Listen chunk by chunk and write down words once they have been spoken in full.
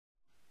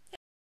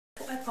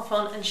I pop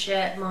on and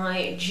share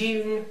my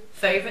June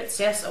favourites.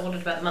 Yes, I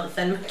wanted about the month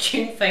then, my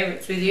June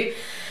favourites with you.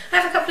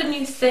 I have a couple of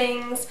new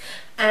things,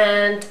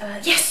 and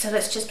yes, so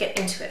let's just get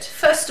into it.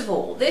 First of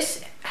all,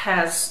 this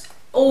has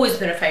always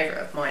been a favourite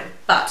of mine,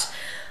 but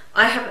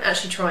I haven't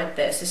actually tried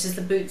this. This is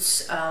the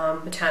Boots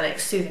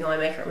Botanics Soothing Eye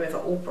Makeup Remover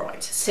All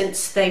Bright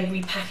since they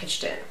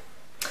repackaged it.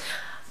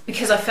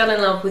 Because I fell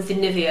in love with the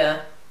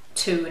Nivea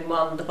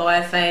 2-in-1, the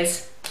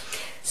Biophase.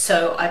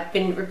 So I've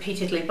been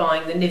repeatedly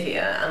buying the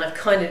Nivea, and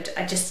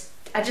I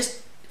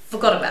just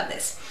forgot about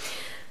this.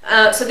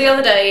 So the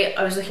other day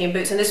I was looking at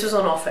Boots, and this was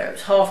on offer. It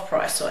was half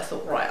price, so I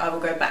thought, right, I will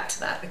go back to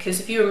that, because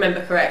if you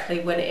remember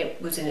correctly, when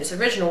it was in its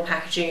original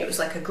packaging, it was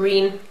like a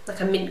green, like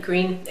a mint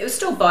green. It was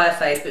still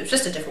Biophase, but it was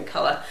just a different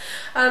colour.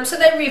 So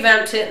they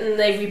revamped it and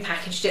they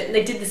repackaged it, and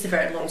they did this a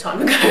very long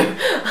time ago.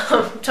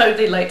 I'm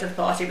totally late to the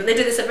party, but they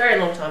did this a very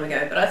long time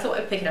ago. But I thought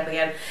I'd pick it up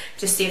again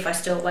to see if I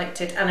still liked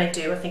it, and I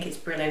do. I think it's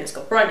brilliant. It's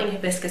got brightening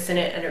hibiscus in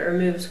it, and it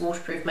removes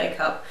waterproof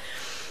makeup.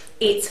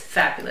 It's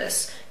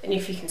fabulous, and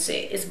if you can see,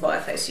 it's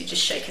Biophase, you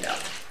just shake it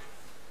up.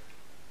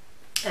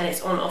 And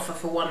it's on offer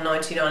for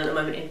 $1.99 at the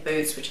moment in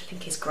Boots, which I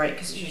think is great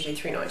because it's usually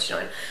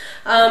 $3.99.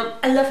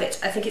 I love it.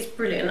 I think it's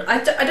brilliant.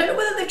 I don't know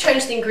whether they've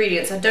changed the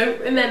ingredients. I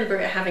don't remember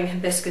it having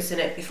hibiscus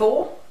in it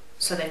before,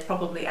 so they've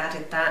probably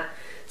added that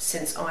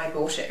since I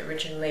bought it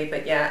originally.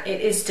 But yeah, it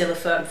is still a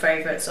firm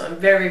favourite, so I'm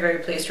very,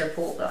 very pleased to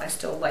report that I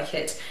still like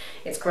it.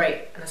 It's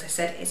great, and as I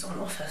said, it's on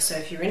offer, so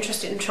if you're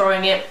interested in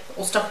trying it,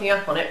 or stocking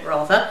up on it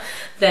rather,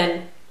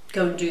 then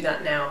go and do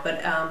that now.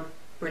 But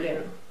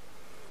brilliant.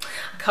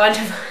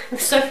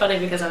 It's so funny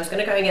because I was going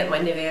to go and get my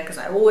Nivea, because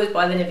I always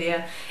buy the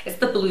Nivea. It's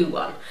the blue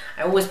one.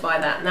 I always buy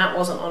that, and that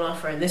wasn't on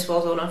offer, and this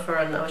was on offer,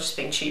 and I was just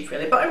being cheap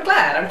really. But I'm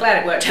glad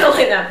it worked out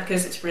like that,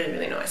 because it's really,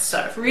 really nice. So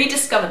I've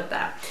rediscovered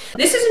that.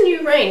 This is a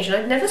new range, and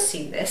I've never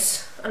seen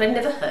this, and I've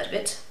never heard of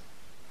it.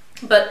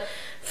 But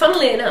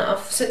funnily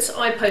enough, since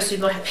I posted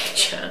my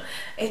picture,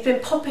 it's been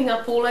popping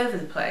up all over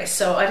the place.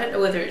 So I don't know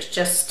whether it's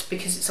just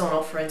because it's on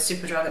offer in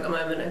Superdrug at the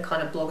moment and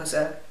kind of bloggers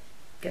are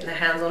getting their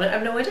hands on it. I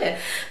have no idea.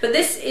 But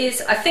this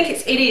is, I think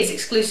it is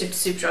exclusive to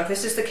Superdrug.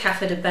 This is the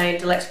Cafe de Bain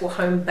Delectable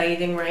Home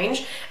Bathing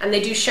range, and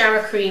they do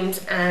shower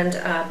creams and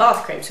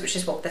bath creams, which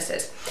is what this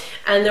is.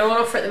 And they're on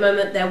offer at the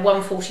moment. They're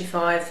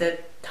 $1.45. They're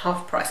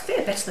half price. I think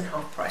they're better than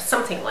half price,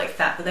 something like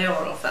that, but they are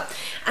on offer.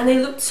 And they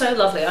looked so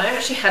lovely. I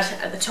actually had,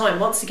 at the time,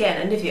 once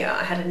again, a Nivea.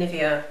 I had a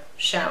Nivea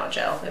shower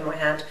gel in my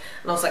hand,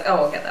 and I was like, oh,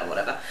 I'll get that,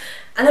 whatever.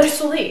 And then I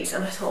saw these,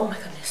 and I thought, oh my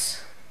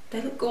goodness,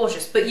 they look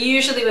gorgeous. But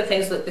usually when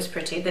things look this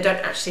pretty, they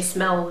don't actually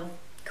smell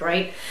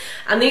great.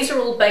 And these are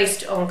all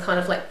based on kind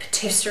of like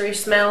patisserie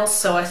smells,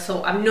 so I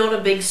thought, I'm not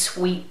a big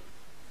sweet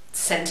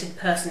scented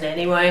person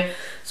anyway,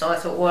 so I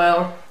thought,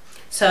 well,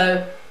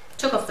 so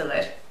took off the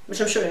lid,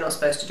 which I'm sure you're not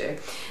supposed to do,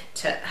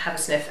 to have a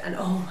sniff, and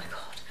oh my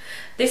god,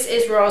 this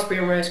is Raspberry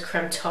and Rose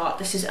Creme Tarte.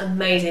 This is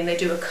amazing. They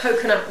do a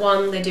coconut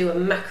one, they do a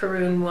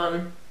macaroon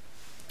one,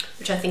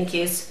 which I think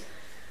is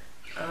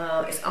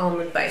it's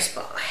almond based,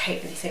 but I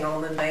hate anything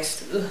almond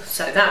based. Ugh,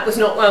 so that was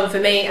not one for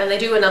me. And they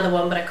do another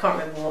one, but I can't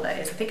remember what that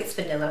is. I think it's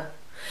vanilla.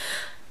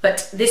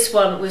 But this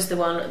one was the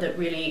one that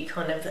really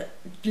kind of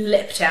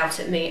leapt out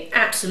at me.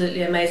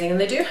 Absolutely amazing. And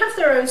they do have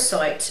their own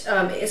site.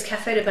 It is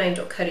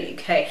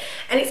cafedebain.co.uk.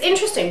 And it's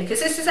interesting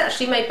because this is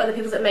actually made by the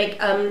people that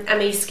make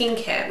Ami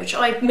Skincare, which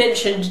I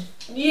mentioned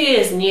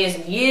years and years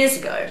and years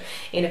ago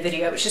in a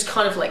video, which is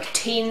kind of like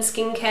teen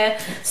skincare.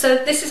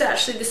 So this is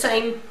actually the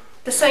same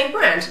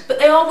brand, but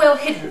they are well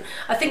hidden.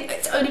 I think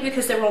it's only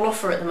because they're on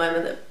offer at the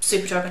moment that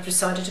Superdrug have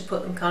decided to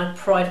put them kind of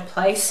pride of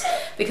place,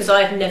 because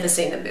I've never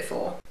seen them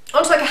before.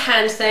 Onto like a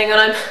hand thing,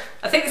 and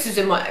I think this is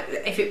in my,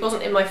 if it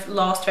wasn't in my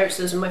last favourites,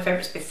 it was in my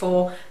favourites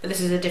before, but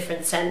this is a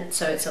different scent,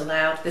 so it's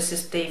allowed. This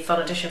is the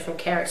Fun Edition from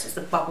Carex. It's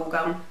the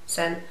bubblegum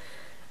scent.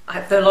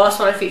 The last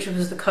one I featured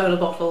was the cola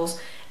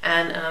bottles,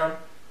 and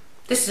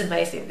this is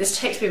amazing. This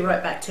takes me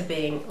right back to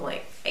being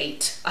like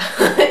 8.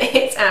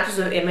 It's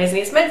absolutely amazing.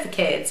 It's meant for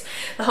kids.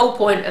 The whole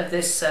point of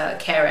this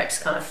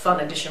Carex kind of Fun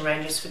Edition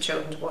range is for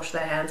children to wash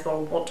their hands more,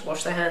 or want to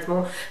wash their hands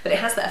more, but it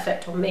has that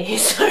effect on me,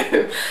 so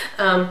it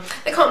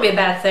can't be a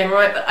bad thing,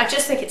 right? But I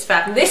just think it's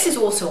fab. And this is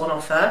also on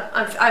offer.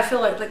 I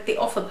feel like the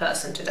offer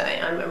person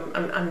today.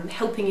 I'm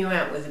helping you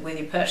out with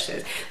your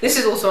purchases. This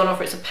is also on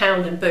offer. It's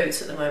 £1 in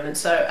Boots at the moment,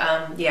 so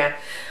yeah.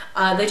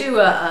 They do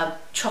a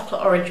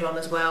chocolate orange one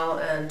as well,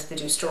 and they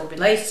do strawberry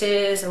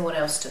laces, and what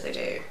else do they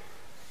do?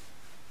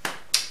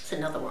 It's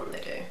another one they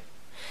do.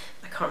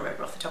 I can't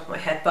remember off the top of my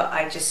head, but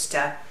I just,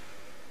 oh,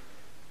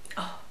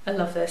 I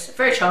love this.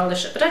 Very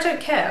childish, but I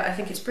don't care. I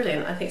think it's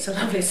brilliant. I think it's a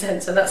lovely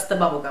scent, so that's the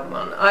bubblegum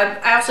one.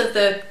 Out of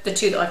the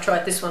two that I've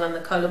tried, this one and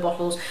the cola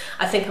bottles,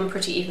 I think I'm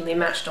pretty evenly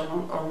matched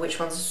on which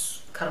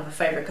one's kind of a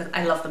favourite, because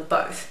I love them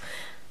both,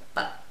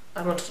 but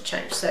I wanted to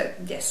change, so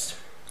yes,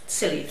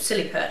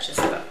 silly purchase,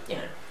 but you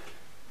know.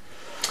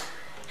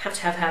 Have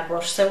to have hand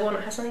wash, so why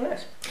not have something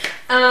else?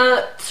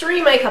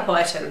 3 makeup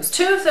items.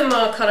 2 of them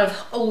are kind of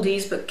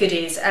oldies but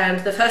goodies,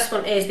 and the first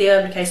one is the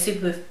Urban Decay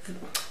Super...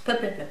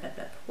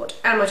 What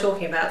am I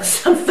talking about? The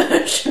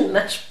Subversion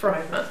Lash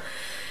Primer.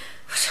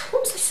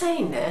 What was I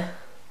saying there?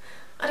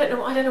 I don't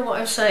don't know what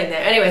I was saying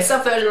there. Anyway,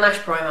 Subversion Lash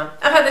Primer.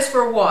 I've had this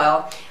for a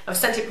while. I've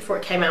sent it before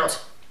it came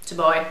out to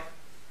buy,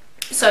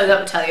 so that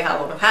will tell you how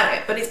long I've had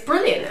it. But it's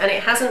brilliant, and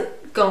it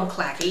hasn't gone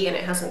clacky, and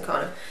it hasn't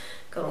kind of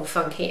gone all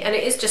funky, and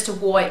it is just a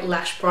white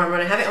lash primer,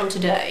 and I have it on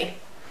today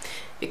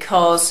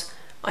because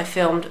I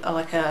filmed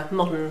like a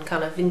modern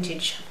kind of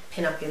vintage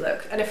pin-uppy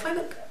look. And if I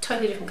look a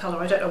totally different colour,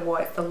 I don't know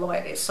why the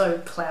light is so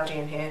cloudy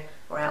in here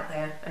or out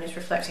there, and it's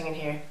reflecting in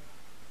here,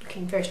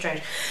 looking very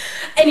strange.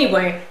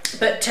 Anyway,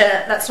 but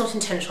that's not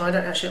intentional. I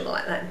don't actually look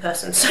like that in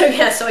person. So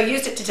yeah, so I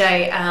used it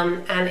today,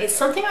 and it's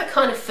something I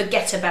kind of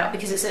forget about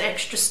because it's an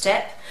extra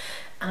step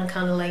and I'm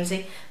kind of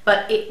lazy,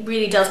 but it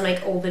really does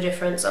make all the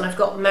difference. And I've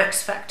got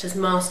Max Factor's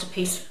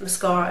Masterpiece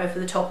mascara over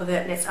the top of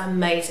it, and it's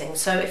amazing.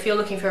 So if you're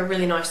looking for a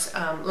really nice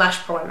lash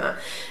primer,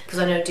 because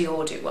I know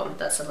Dior do one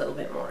that's a little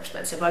bit more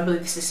expensive, I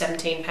believe this is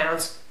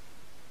 £17,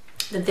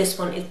 then this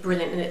one is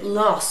brilliant, and it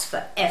lasts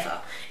forever.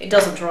 It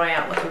doesn't dry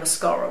out like a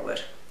mascara would.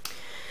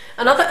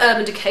 Another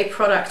Urban Decay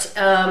product,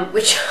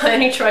 which I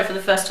only tried for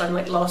the first time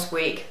like last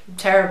week.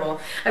 Terrible.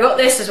 I got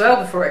this as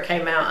well before it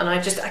came out, and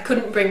I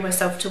couldn't bring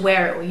myself to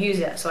wear it or use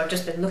it, so I've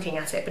just been looking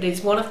at it. But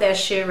it's one of their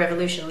Sheer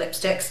Revolution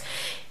lipsticks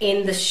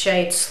in the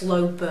shade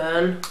Slow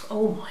Burn.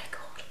 Oh my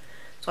god.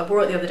 So I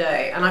wore it the other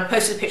day, and I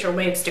posted a picture on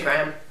my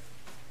Instagram.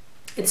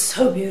 It's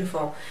so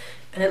beautiful,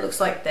 and it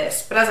looks like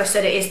this. But as I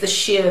said, it is the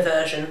sheer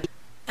version,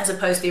 as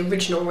opposed to the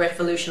original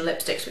Revolution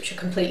lipsticks, which are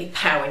completely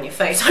pow in your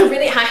face.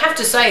 I have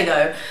to say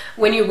though,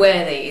 when you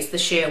wear these, the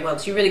sheer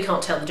ones, you really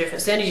can't tell the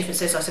difference. The only difference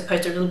is, I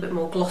suppose, they're a little bit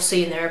more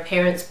glossy in their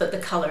appearance, but the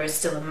colour is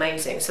still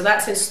amazing. So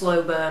that's in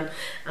Slow Burn,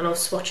 and I'll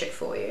swatch it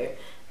for you.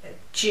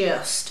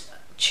 Just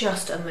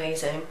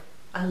amazing.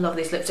 I love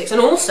these lipsticks. And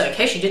also, in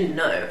case you didn't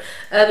know,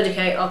 Urban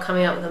Decay are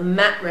coming out with a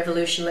matte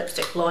Revolution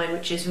lipstick line,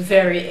 which is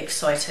very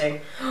exciting.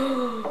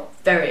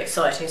 Very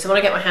exciting. So when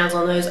I get my hands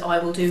on those,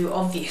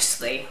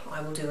 obviously,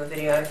 I will do a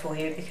video for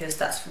you, because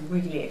that's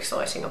really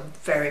exciting. I'm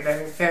very,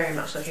 very, very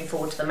much looking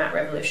forward to the matte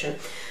Revolution.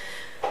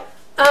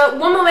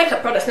 One more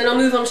makeup product, and then I'll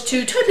move on to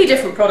two totally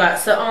different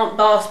products that aren't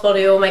bath,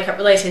 body or makeup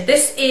related.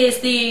 This is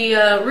the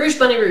Rouge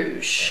Bunny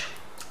Rouge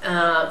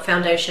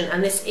foundation,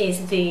 and this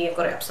is the, I've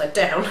got it upside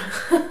down,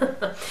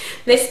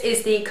 this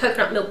is the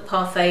Coconut Milk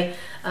Parfait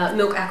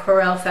Milk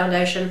Aquarelle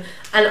foundation,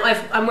 and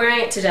I'm wearing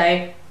it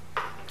today,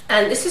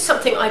 and this is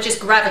something I just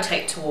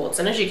gravitate towards,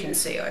 and as you can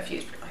see, I've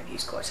used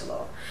quite a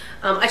lot.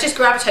 I just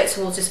gravitate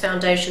towards this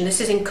foundation.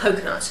 This is in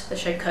Coconut, the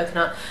shade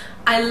Coconut.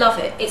 I love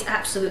it. It's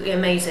absolutely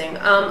amazing.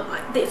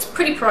 It's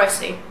pretty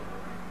pricey.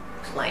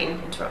 Plain,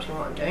 interrupting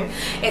what I'm doing.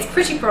 It's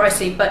pretty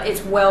pricey, but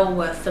it's well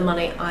worth the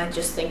money. I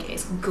just think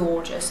it's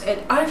gorgeous.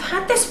 I've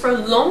had this for a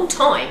long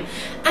time,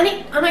 and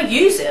I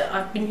use it.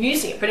 I've been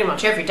using it pretty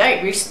much every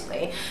day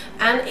recently,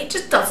 and it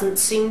just doesn't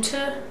seem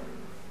to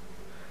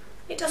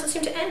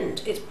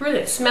end. It's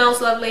brilliant. It smells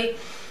lovely.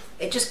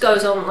 It just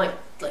goes on like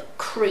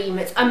cream.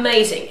 It's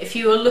amazing. If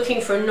you are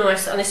looking for a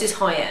nice, and this is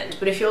high end,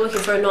 but if you're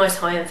looking for a nice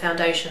high end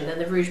foundation, then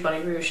the Rouge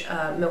Bunny Rouge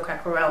Milk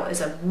Aquarelle is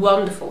a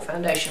wonderful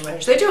foundation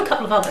range. They do a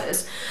couple of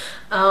others,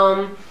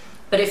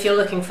 but if you're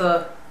looking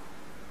for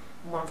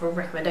one for a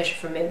recommendation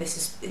from me,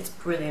 it's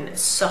brilliant.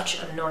 It's such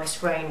a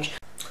nice range.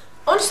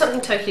 On to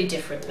something totally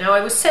different. Now,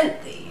 I was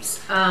sent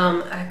these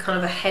kind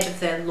of ahead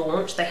of their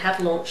launch. They have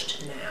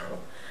launched now.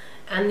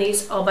 And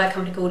these are by a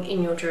company called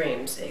In Your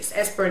Dreams. It's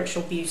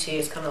Experiential Beauty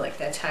is kind of like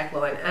their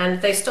tagline.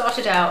 And they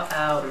started out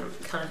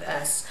kind of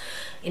as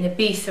in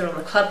Ibiza on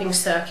the clubbing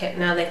circuit.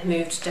 Now they've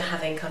moved to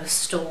having kind of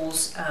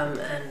stalls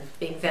and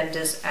being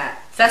vendors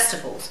at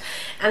festivals.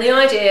 And the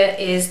idea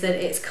is that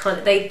it's kind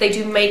of, they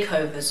do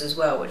makeovers as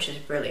well, which is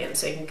brilliant.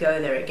 So you can go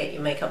there and get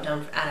your makeup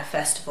done at a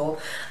festival.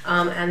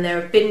 And there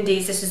are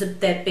Bindis. This is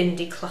their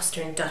Bindi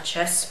Clustering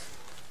Duchess.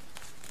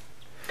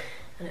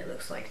 And it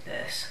looks like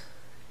this.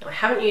 I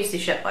haven't used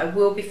these yet, but I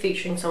will be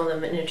featuring some of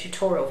them in a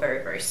tutorial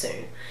very, very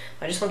soon.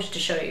 I just wanted to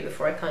show you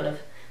before I kind of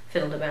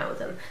fiddled about with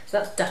them. So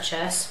that's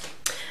Duchess.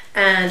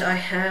 And I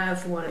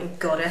have one in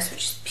Goddess,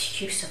 which is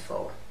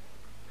beautiful.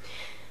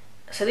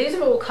 So these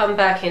have all come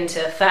back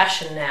into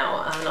fashion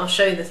now, and I'll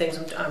show you the things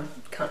I'm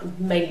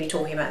mainly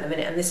talking about in a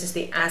minute. And this is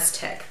the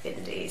Aztec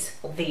Bindis,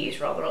 or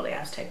these rather, are the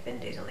Aztec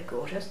Bindis. Aren't they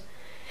gorgeous?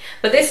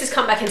 But this has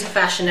come back into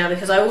fashion now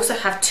because I also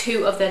have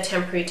two of their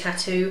temporary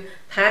tattoo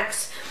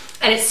packs.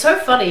 And it's so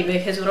funny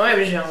because when I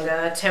was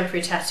younger,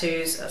 temporary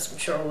tattoos, as I'm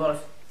sure a lot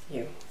of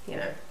you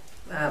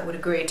would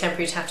agree,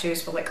 temporary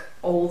tattoos were like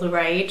all the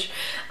rage.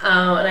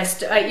 And I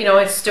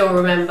still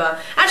remember.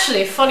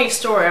 Actually, a funny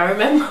story. I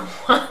remember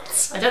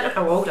once. I don't know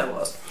how old I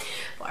was,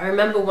 but I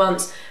remember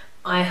once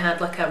I had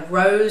like a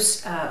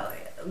rose,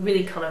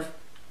 really kind of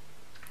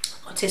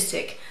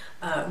artistic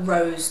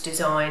rose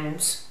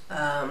designs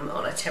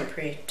on a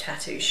temporary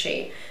tattoo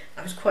sheet.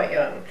 I was quite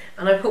young,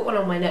 and I put one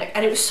on my neck,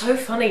 and it was so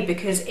funny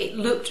because it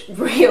looked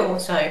real.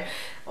 So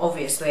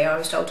obviously I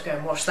was told to go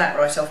and wash that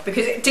right off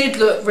because it did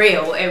look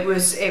real. It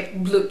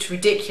looked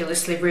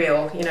ridiculously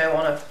real, you know,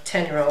 on a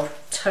 10-year-old.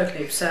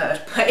 Totally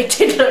absurd, but it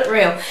did look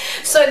real.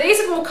 So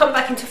these have all come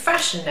back into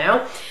fashion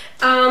now,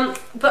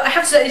 but I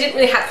have to say they didn't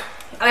really have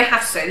And I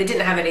have to say, they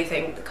didn't have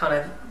anything kind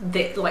of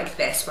like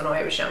this when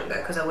I was younger,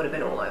 because I would have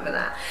been all over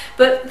that.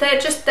 But they're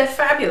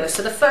fabulous.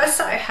 So the first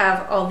set I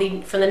have are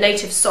from the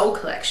Native Soul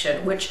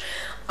collection, which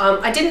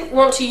I didn't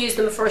want to use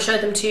them before I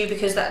showed them to you,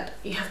 because that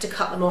you have to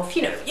cut them off.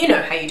 You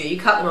know how you do. You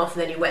cut them off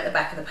and then you wet the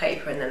back of the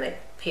paper and then they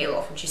peel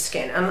off onto your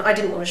skin. And I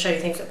didn't want to show you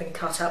things that have been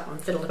cut up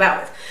and fiddled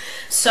about with.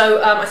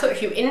 So I thought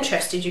if you're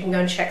interested, you can go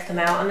and check them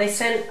out. And they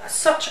sent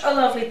such a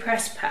lovely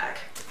press pack.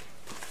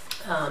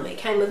 It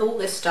came with all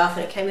this stuff,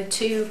 and it came with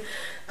 2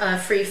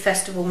 free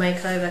festival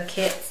makeover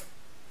kits,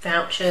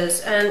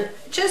 vouchers, and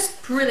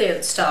just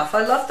brilliant stuff.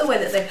 I love the way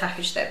that they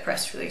package their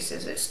press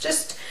releases.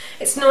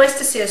 It's nice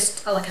to see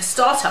like a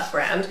startup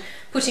brand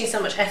putting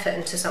so much effort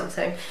into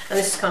something, and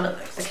this is kind of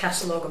like the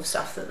catalogue of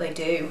stuff that they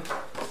do.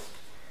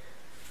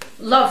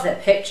 Love their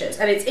pictures,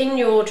 and it's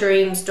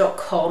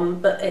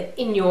inyourdreams.com, but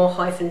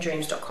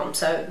inyour-dreams.com,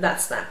 so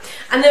that's that.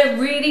 And they're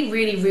really,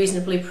 really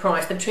reasonably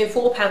priced. They're between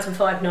 £4 and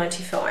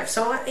 £5.95,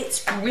 so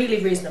it's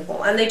really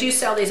reasonable. And they do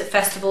sell these at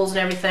festivals and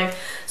everything,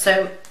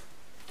 so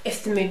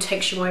if the mood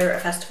takes you while you're at a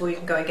festival, you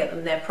can go and get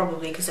them there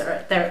probably, because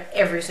they're at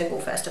every single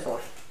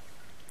festival.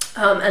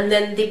 And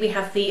then we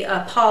have the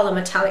Parlour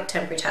Metallic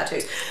Temporary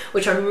Tattoos,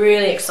 which I'm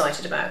really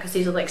excited about, because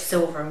these are like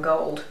silver and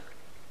gold.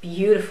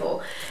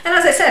 Beautiful. And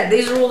as I said,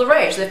 these are all the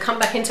rage. They've come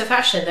back into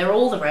fashion. They're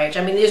all the rage.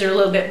 I mean, these are a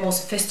little bit more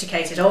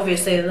sophisticated,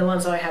 obviously, than the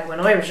ones I had when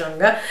I was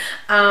younger.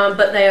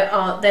 But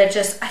they're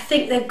just, I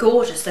think they're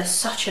gorgeous. They're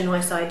such a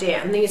nice idea.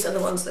 And these are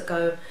the ones that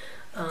go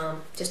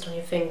just on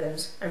your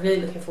fingers. I'm really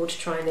looking forward to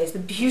trying these.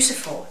 They're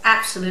beautiful,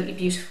 absolutely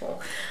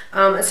beautiful.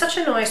 It's such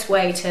a nice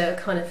way to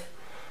kind of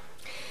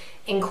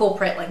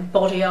incorporate like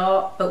body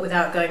art, but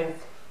without going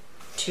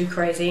too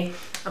crazy.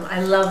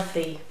 I love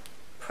the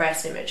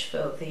press image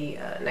for the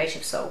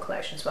Native Soul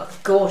collection as well.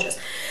 Gorgeous.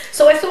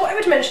 So I thought I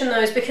would mention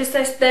those because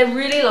they're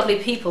really lovely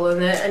people,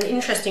 and they're an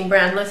interesting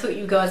brand. And I thought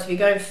you guys, if you're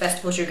going to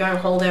festivals, you're going on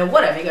holiday or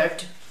whatever, you go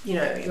to, you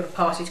know, you've got a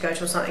party to go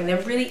to or something,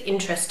 they're really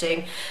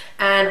interesting.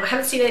 And I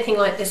haven't seen anything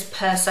like this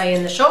per se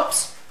in the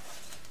shops.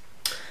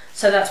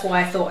 So that's why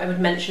I thought I would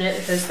mention it,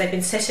 because they've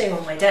been sitting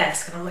on my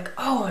desk and I'm like,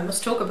 oh, I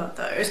must talk about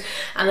those.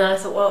 And then I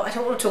thought, well, I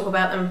don't want to talk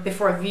about them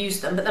before I've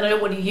used them, but then I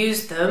don't want to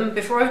use them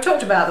before I've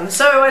talked about them.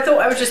 So I thought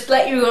I would just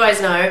let you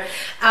guys know.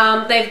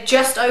 They've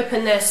just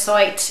opened their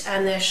site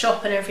and their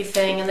shop and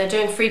everything, and they're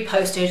doing free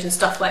postage and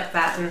stuff like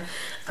that.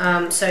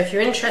 And so if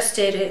you're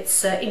interested,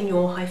 it's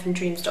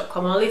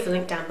inyour-dreams.com. I'll leave the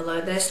link down below.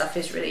 Their stuff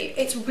is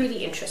it's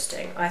really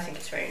interesting. I think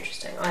it's very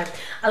interesting.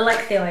 I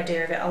like the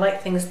idea of it. I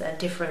like things that are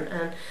different,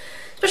 and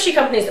especially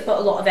companies that put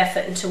a lot of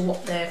effort into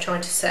what they're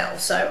trying to sell.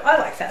 So I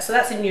like that. So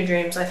that's In Your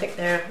Dreams. I think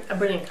they're a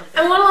brilliant company.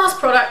 And one last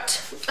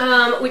product,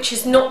 which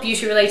is not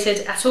beauty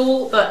related at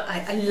all, but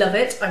I love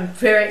it. I'm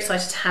very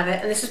excited to have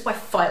it. And this is by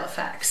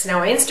Filofax. Now,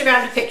 I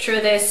Instagrammed a picture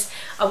of this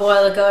a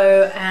while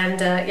ago,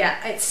 and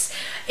yeah,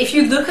 if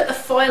you look at the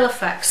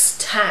Filofax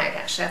tag,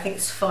 actually, I think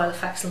it's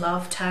Filofax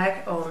Love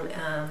tag on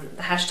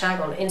the hashtag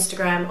on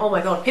Instagram. Oh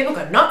my God, people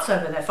go nuts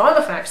over their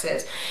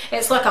Filofaxes.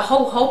 It's like a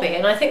whole hobby,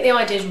 and I think the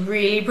idea is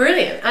really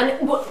brilliant.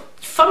 And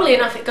funnily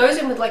enough, it goes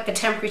in with like the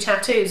temporary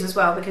tattoos as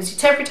well, because your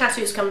temporary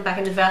tattoos come back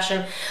into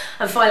fashion,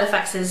 and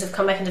Filofaxes have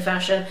come back into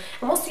fashion.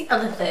 And what's the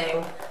other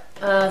thing?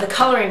 The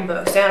colouring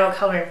books, the adult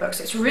colouring books.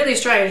 It's really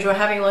strange. We're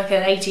having like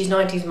an 80s,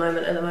 90s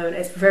moment at the moment.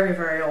 It's very,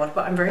 very odd,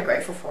 but I'm very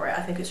grateful for it.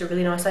 I think it's a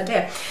really nice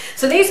idea.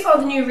 So these are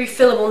the new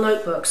refillable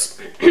notebooks.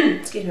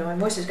 Excuse me, my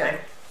voice is going.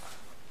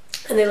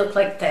 And they look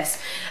like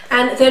this.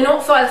 And they're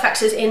not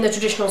Filofaxes in the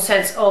traditional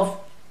sense of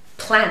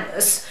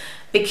planners,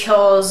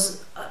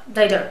 because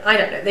I don't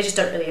know, they just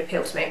don't really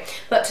appeal to me.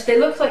 But they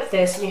look like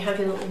this, and you have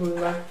your little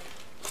ruler.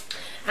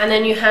 And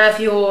then you have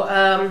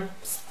your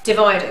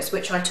dividers,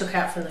 which I took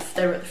out from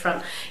they were at the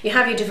front. You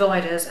have your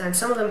dividers, and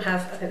some of them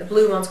have, I think the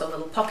blue one's got a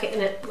little pocket in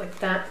it like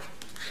that,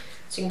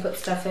 so you can put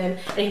stuff in,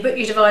 and you put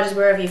your dividers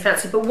wherever you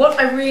fancy. But what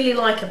I really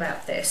like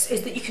about this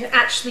is that you can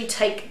actually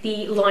take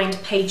the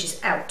lined pages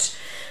out,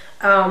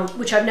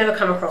 which I've never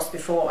come across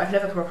before. I've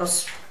never come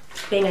across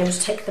being able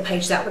to take the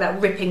pages out without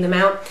ripping them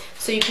out,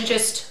 so you can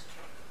just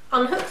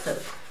unhook them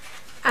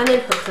and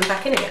then hook them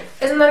back in again.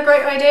 Isn't that a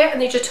great idea?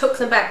 And you just hook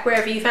them back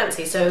wherever you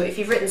fancy. So if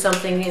you've written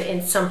something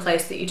in some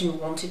place that you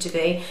didn't want it to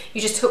be, you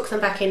just hook them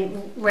back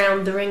in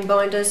round the ring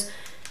binders,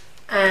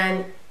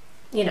 and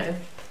you know,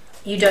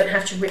 you don't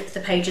have to rip the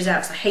pages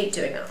out, because I hate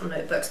doing that on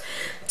notebooks.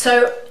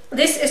 So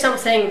this is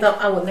something that,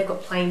 oh, well, they've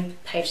got plain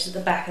pages at the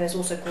back, and there's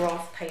also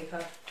graph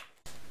paper.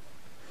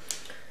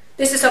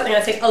 This is something I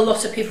think a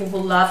lot of people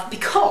will love,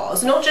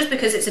 because, not just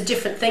because it's a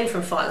different thing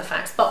from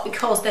Filofax, but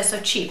because they're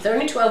so cheap. They're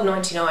only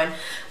 £12.99,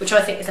 which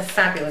I think is a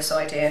fabulous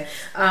idea.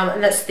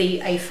 And that's the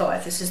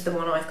A5, this is the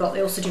one I've got.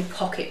 They also do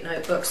pocket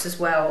notebooks as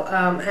well.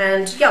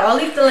 And yeah, I'll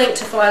leave the link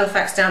to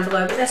Filofax down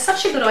below, but they're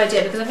such a good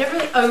idea because I've never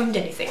really owned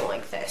anything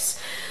like this.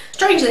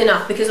 Strangely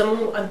enough, because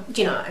I'm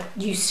you know, I'm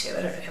used to,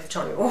 I don't really have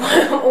time,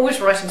 I'm always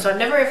writing, so I've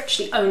never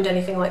actually owned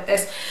anything like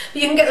this.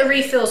 But you can get the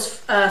refills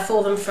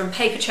for them from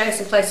Paper Chase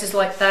and places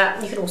like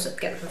that. You can also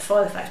get them from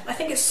Filofax. I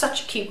think it's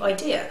such a cute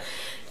idea,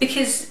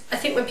 because I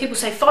think when people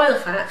say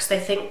Filofax,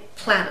 they think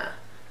planner.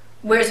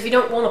 Whereas if you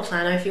don't want a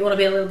planner, if you want to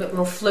be a little bit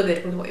more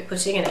fluid with what you're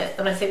putting in it,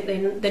 then I think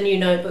the new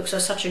notebooks are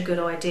such a good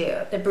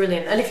idea. They're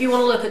brilliant. And if you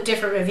want to look at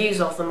different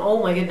reviews of them,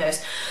 oh my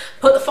goodness,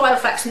 put the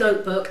Filofax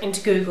notebook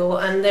into Google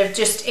and they're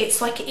just, it's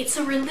like, it's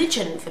a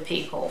religion for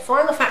people.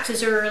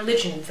 Filofaxes are a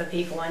religion for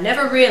people. I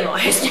never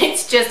realised.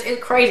 It's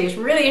crazy. It's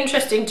really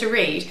interesting to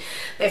read.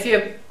 If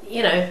you're,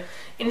 you know,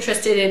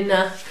 interested in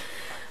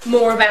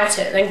more about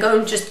it, then go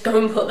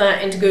and put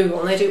that into Google,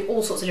 and they do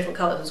all sorts of different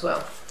colours as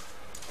well.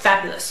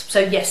 Fabulous. So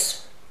yes.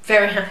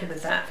 Very happy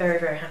with that, very,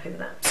 very happy with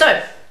that.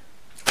 So,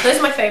 those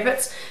are my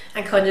favourites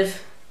and kind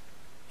of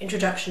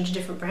introduction to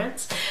different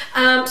brands.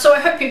 So I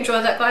hope you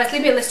enjoyed that, guys.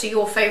 Leave me a list of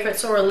your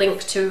favourites or a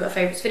link to a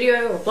favourites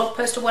video or blog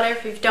post or whatever.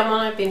 If you've done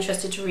one, I'd be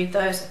interested to read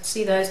those and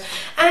see those.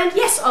 And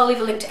yes, I'll leave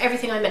a link to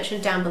everything I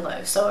mentioned down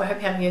below. So I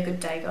hope you're having a good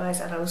day,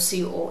 guys, and I will see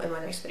you all in my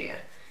next video.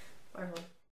 Bye, everyone.